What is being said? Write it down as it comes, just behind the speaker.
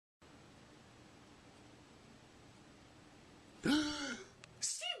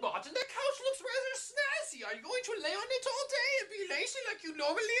crazy like you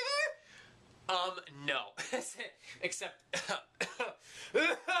normally are? No. Except...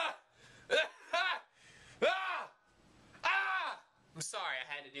 I'm sorry,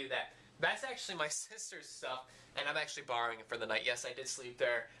 I had to do that. That's actually my sister's stuff, and I'm actually borrowing it for the night. Yes, I did sleep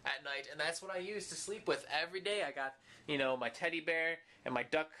there at night, and that's what I use to sleep with every day. I got, you know, my teddy bear and my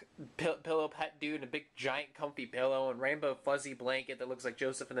duck pillow pet dude, and a big giant comfy pillow, and rainbow fuzzy blanket that looks like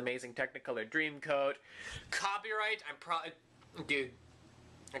Joseph in the Amazing Technicolor Dreamcoat. Copyright, dude,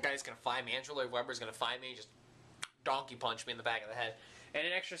 that guy's gonna find me. Andrew Lloyd Webber's gonna find me, just donkey punch me in the back of the head. And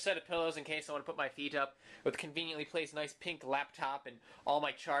an extra set of pillows in case I want to put my feet up, with conveniently placed nice pink laptop and all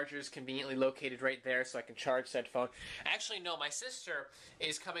my chargers conveniently located right there so I can charge said phone. Actually, no, my sister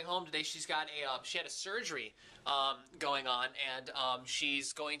is coming home today. She's got she had a surgery going on, and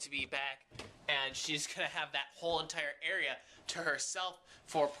she's going to be back, and she's going to have that whole entire area to herself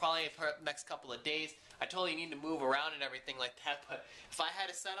for probably the next couple of days. I totally need to move around and everything like that, but if I had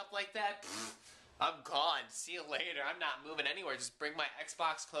a setup like that, I'm gone. See you later. I'm not moving anywhere. Just bring my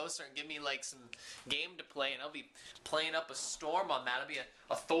Xbox closer and give me like some game to play, and I'll be playing up a storm on that. It'll be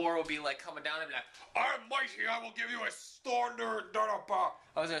a Thor will be like coming down and be like, I'm mighty, I will give you a thunder.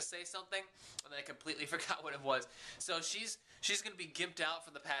 I was gonna say something and then I completely forgot what it was. So she's gonna be gimped out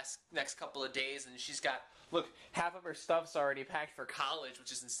for the next couple of days, and she's got, look, half of her stuff's already packed for college,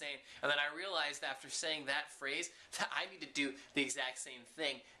 which is insane. And then I realized after saying that phrase that I need to do the exact same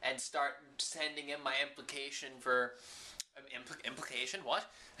thing and start sending in my implication for implication. What?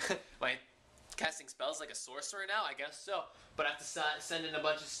 My casting spells like a sorcerer now? I guess so. But I have to send in a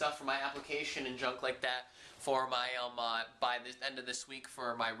bunch of stuff for my application and junk like that for my by the end of this week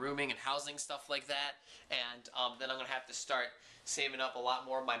for my rooming and housing stuff like that. And then I'm gonna have to start saving up a lot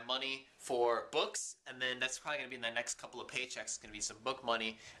more of my money for books, and then that's probably going to be in the next couple of paychecks. It's going to be some book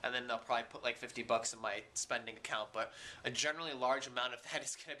money, and then they'll probably put like $50 in my spending account, but a generally large amount of that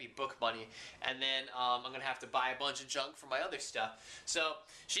is going to be book money, and then I'm going to have to buy a bunch of junk for my other stuff. So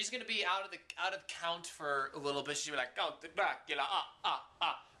she's going to be out of count for a little bit. She'll be like, oh,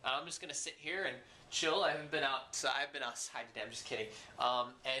 I'm just going to sit here and chill. I haven't been outside. I've been outside today. I'm just kidding.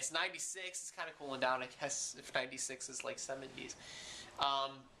 And it's 96. It's kind of cooling down, I guess, if 96 is like 70s.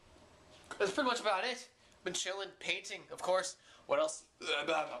 That's pretty much about it. Been chilling, painting, of course. What else?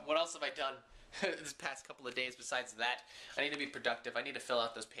 What else have I done this past couple of days besides that? I need to be productive. I need to fill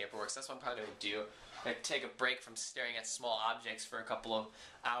out those paperwork. So that's what I'm probably going to do. I'm going to take a break from staring at small objects for a couple of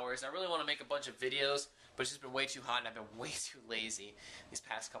hours. I really want to make a bunch of videos, but it's just been way too hot and I've been way too lazy these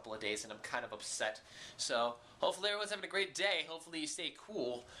past couple of days, and I'm kind of upset. So hopefully everyone's having a great day. Hopefully you stay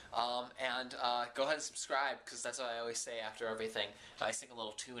cool, and go ahead and subscribe, because that's what I always say after everything. I sing a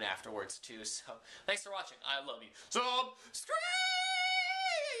little tune afterwards too. So thanks for watching. I love you. Subscribe!